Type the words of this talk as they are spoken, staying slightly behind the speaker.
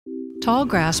Tall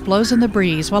grass blows in the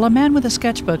breeze while a man with a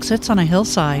sketchbook sits on a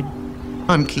hillside.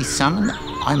 I'm Keith Salmon.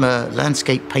 I'm a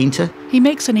landscape painter. He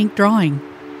makes an ink drawing.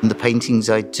 And the paintings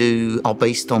I do are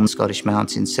based on Scottish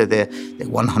mountains, so they're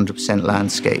 100%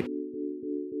 landscape.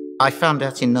 I found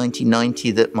out in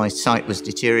 1990 that my sight was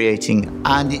deteriorating,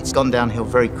 and it's gone downhill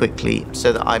very quickly,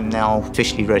 so that I'm now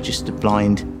officially registered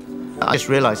blind. I just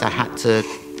realised I had to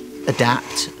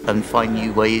adapt and find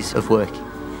new ways of working.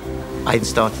 I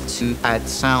started to add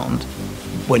sound.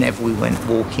 Whenever we went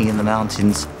walking in the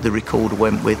mountains, the recorder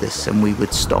went with us and we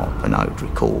would stop and I would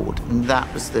record. And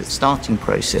that was the starting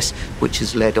process, which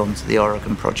has led on to the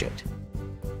Oregon project.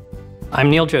 I'm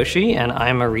Neil Joshi, and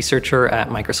I'm a researcher at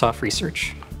Microsoft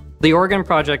Research. The Oregon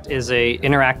project is an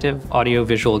interactive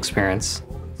audio-visual experience.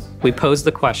 We pose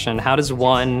the question, how does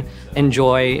one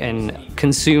enjoy and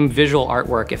consume visual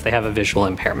artwork if they have a visual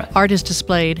impairment? Art is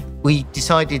displayed. We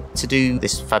decided to do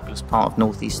this fabulous part of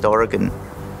Northeast Oregon.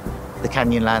 The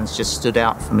Canyonlands just stood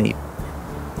out for me.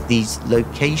 These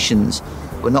locations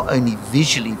were not only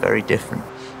visually very different,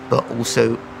 but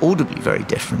also audibly very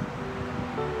different.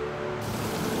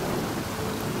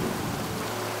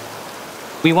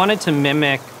 We wanted to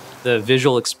mimic the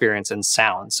visual experience in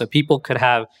sound, so people could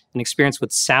have an experience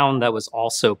with sound that was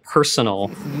also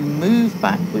personal. If you move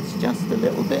backwards just a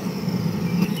little bit.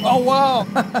 Oh, wow!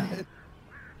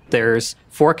 There's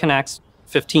 4 Kinects,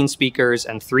 15 speakers,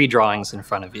 and 3 drawings in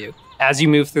front of you. As you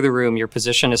move through the room, your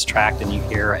position is tracked and you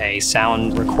hear a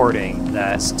sound recording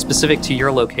that's specific to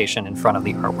your location in front of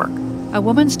the artwork. A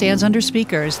woman stands under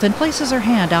speakers, then places her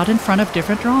hand out in front of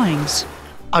different drawings.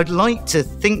 I'd like to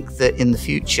think that in the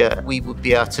future we would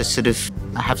be able to sort of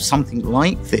have something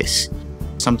like this,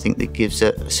 something that gives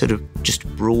a sort of just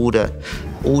broader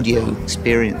audio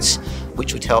experience,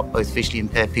 which would help both visually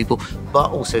impaired people,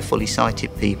 but also fully sighted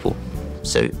people.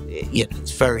 So, yeah,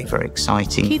 it's very, very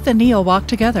exciting. Keith and Neil walk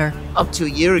together. Up to a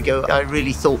year ago, I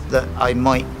really thought that I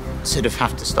might sort of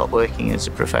have to stop working as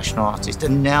a professional artist.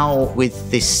 And now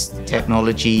with this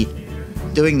technology,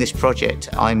 doing this project,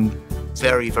 I'm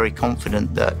very, very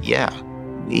confident that, yeah,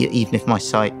 even if my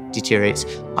sight deteriorates,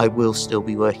 I will still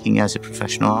be working as a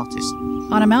professional artist.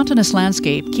 On a mountainous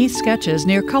landscape, Keith sketches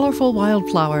near colorful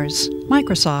wildflowers.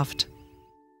 Microsoft.